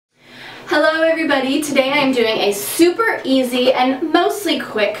Hello everybody, today I'm doing a super easy and mostly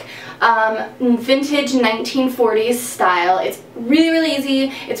quick vintage 1940s style. It's really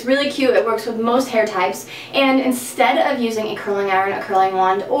easy, it's really cute, it works with most hair types, and instead of using a curling iron, a curling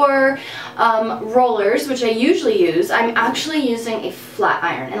wand, or rollers, which I usually use, I'm actually using a flat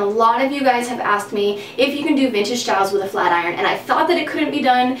iron. And a lot of you guys have asked me if you can do vintage styles with a flat iron, and I thought that it couldn't be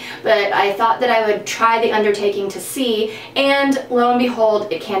done, but I thought that I would try the undertaking to see, and lo and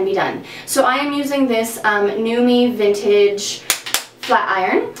behold, it can be done. So I am using this Nume vintage flat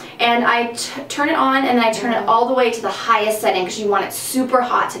iron, and I turn it on and then I turn it all the way to the highest setting because you want it super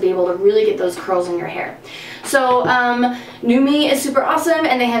hot to be able to really get those curls in your hair. So Nume is super awesome,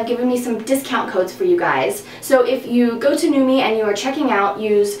 and they have given me some discount codes for you guys. So if you go to Nume and you are checking out,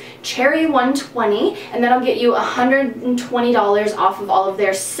 use Cherry 120 and that'll get you $120 off of all of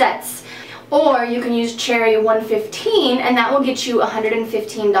their sets. Or you can use Cherry 115 and that will get you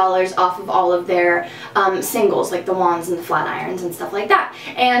 $115 off of all of their singles, like the wands and the flat irons and stuff like that.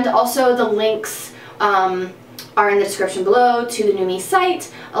 And also the links are in the description below to the Nume site,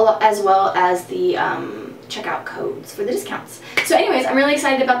 as well as the checkout codes for the discounts. So anyways, I'm really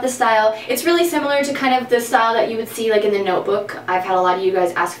excited about this style. It's really similar to kind of the style that you would see like in the notebook. I've had a lot of you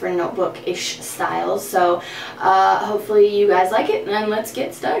guys ask for notebook-ish styles, so hopefully you guys like it, and let's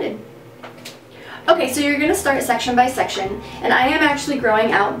get started. Okay, so you're going to start section by section, and I am actually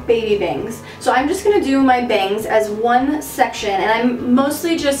growing out baby bangs. So I'm just going to do my bangs as one section, and I'm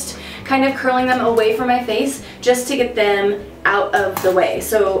mostly just kind of curling them away from my face just to get them out of the way.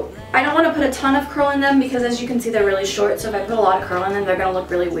 So I don't want to put a ton of curl in them because, as you can see, they're really short, so if I put a lot of curl in them, they're going to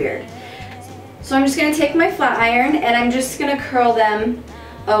look really weird. So I'm just going to take my flat iron and I'm just going to curl them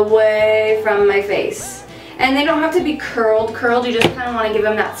away from my face. And they don't have to be curled, you just kind of want to give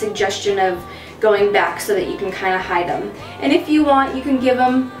them that suggestion of going back so that you can kind of hide them. And if you want, you can give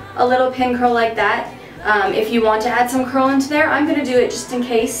them a little pin curl like that. If you want to add some curl into there, I'm going to do it just in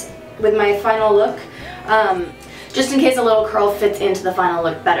case with my final look, just in case a little curl fits into the final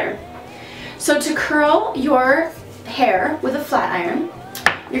look better. So to curl your hair with a flat iron,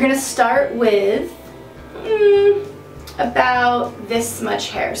 you're going to start with about this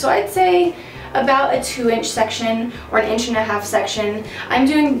much hair. So I'd say about a 2-inch section or an 1.5 inch section. I'm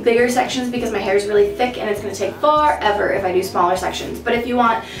doing bigger sections because my hair is really thick and it's going to take forever if I do smaller sections. But if you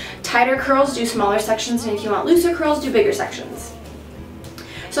want tighter curls, do smaller sections, and if you want looser curls, do bigger sections.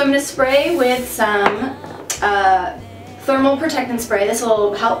 So I'm going to spray with some thermal protectant spray. This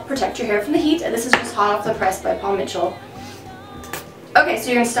will help protect your hair from the heat, and this is just hot off the press by Paul Mitchell. Okay, so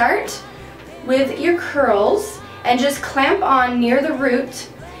you're going to start with your curls and just clamp on near the root,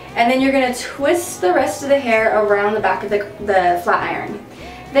 and then you're going to twist the rest of the hair around the back of the flat iron.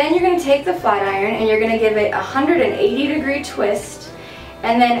 Then you're going to take the flat iron and you're going to give it a 180-degree twist,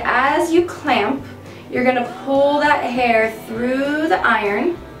 and then as you clamp, you're going to pull that hair through the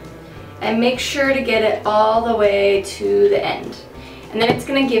iron and make sure to get it all the way to the end. And then it's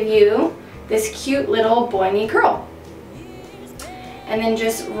going to give you this cute little boingy curl. And then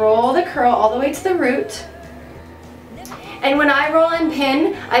just roll the curl all the way to the root. And when I roll and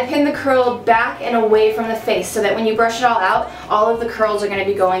pin, I pin the curl back and away from the face so that when you brush it all out, all of the curls are going to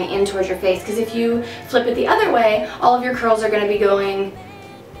be going in towards your face. Because if you flip it the other way, all of your curls are going to be going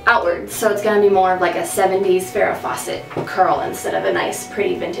outwards. So it's going to be more of like a 70s Farrah Fawcett curl instead of a nice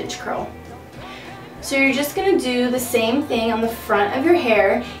pretty vintage curl. So you're just going to do the same thing on the front of your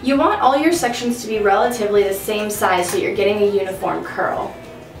hair. You want all your sections to be relatively the same size so you're getting a uniform curl.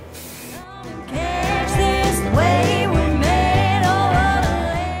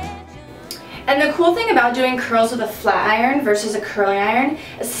 And the cool thing about doing curls with a flat iron versus a curling iron,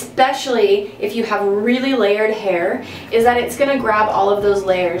 especially if you have really layered hair, is that it's going to grab all of those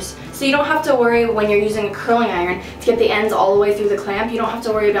layers. So you don't have to worry when you're using a curling iron to get the ends all the way through the clamp. You don't have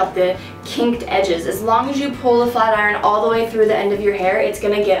to worry about the kinked edges. As long as you pull the flat iron all the way through the end of your hair, it's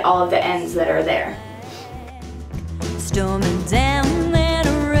going to get all of the ends that are there. Storming down that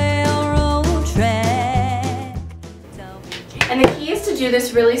railroad track. And the key is to do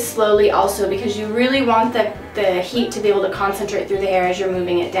this really slowly also, because you really want the heat to be able to concentrate through the hair as you're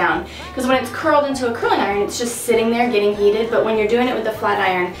moving it down. Because when it's curled into a curling iron, it's just sitting there getting heated, but when you're doing it with the flat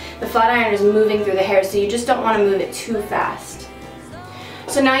iron is moving through the hair, so you just don't want to move it too fast.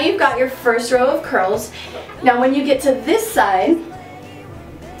 So now you've got your first row of curls. Now when you get to this side,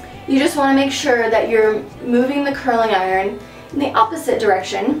 you just want to make sure that you're moving the curling iron in the opposite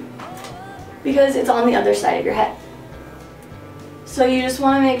direction because it's on the other side of your head. So you just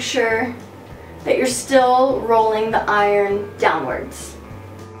want to make sure that you're still rolling the iron downwards.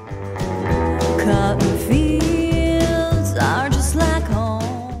 Cotton fields are just like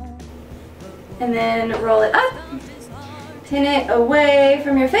home. and then roll it up, pin it away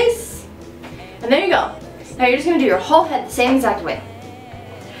from your face, and there you go. Now you're just going to do your whole head the same exact way.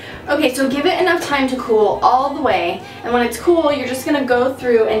 Okay, so give it enough time to cool all the way, and when it's cool, you're just going to go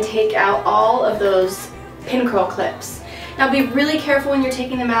through and take out all of those pin curl clips. Now be really careful when you're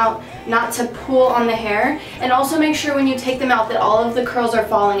taking them out not to pull on the hair, and also make sure when you take them out that all of the curls are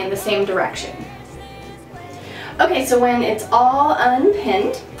falling in the same direction. Okay, so when it's all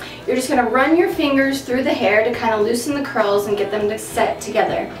unpinned, you're just going to run your fingers through the hair to kind of loosen the curls and get them to set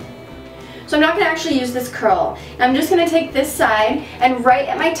together. So I'm not going to actually use this curl. I'm just going to take this side, and right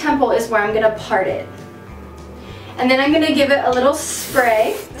at my temple is where I'm going to part it. And then I'm going to give it a little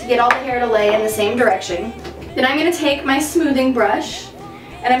spray to get all the hair to lay in the same direction. Then I'm going to take my smoothing brush,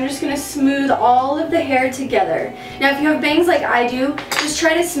 and I'm just going to smooth all of the hair together. Now if you have bangs like I do, just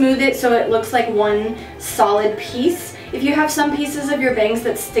try to smooth it so it looks like one solid piece. If you have some pieces of your bangs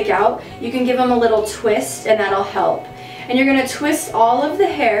that stick out, you can give them a little twist and that'll help. And you're going to twist all of the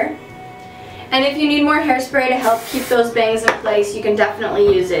hair. And if you need more hairspray to help keep those bangs in place, you can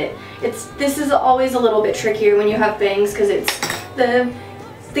definitely use it. This is always a little bit trickier when you have bangs because it's the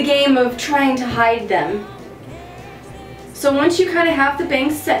game of trying to hide them. So once you kind of have the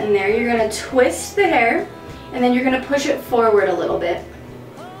bangs set in there, you're going to twist the hair, and then you're going to push it forward a little bit.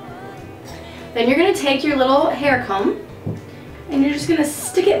 Then you're going to take your little hair comb, and you're just going to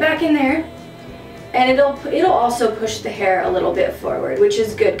stick it back in there, and it'll also push the hair a little bit forward, which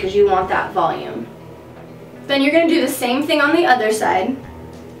is good because you want that volume. Then you're going to do the same thing on the other side.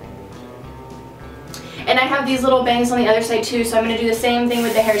 And I have these little bangs on the other side too, so I'm going to do the same thing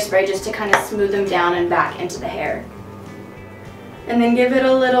with the hairspray just to kind of smooth them down and back into the hair. And then give it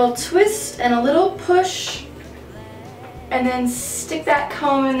a little twist and a little push, and then stick that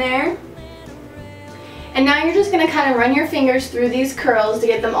comb in there. And now you're just going to kind of run your fingers through these curls to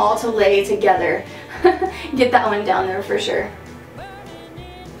get them all to lay together. Get that one down there for sure.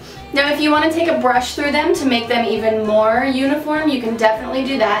 Now if you want to take a brush through them to make them even more uniform, you can definitely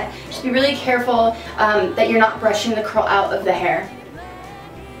do that. Just be really careful that you're not brushing the curl out of the hair.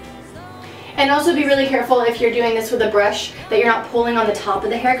 And also be really careful if you're doing this with a brush that you're not pulling on the top of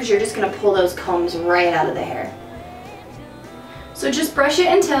the hair because you're just going to pull those combs right out of the hair. So just brush it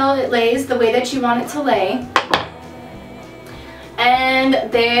until it lays the way that you want it to lay.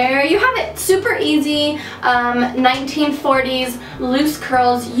 And there you have it. Super easy 1940s loose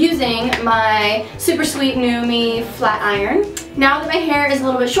curls using my super sweet Nume flat iron. Now that my hair is a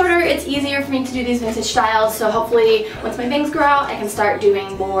little bit shorter, it's easier for me to do these vintage styles, so hopefully once my bangs grow out, I can start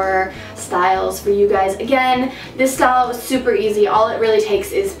doing more styles for you guys. Again, this style was super easy. All it really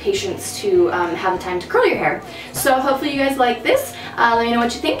takes is patience to have the time to curl your hair. So hopefully you guys like this. Let me know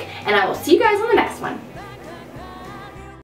what you think, and I will see you guys on the next one.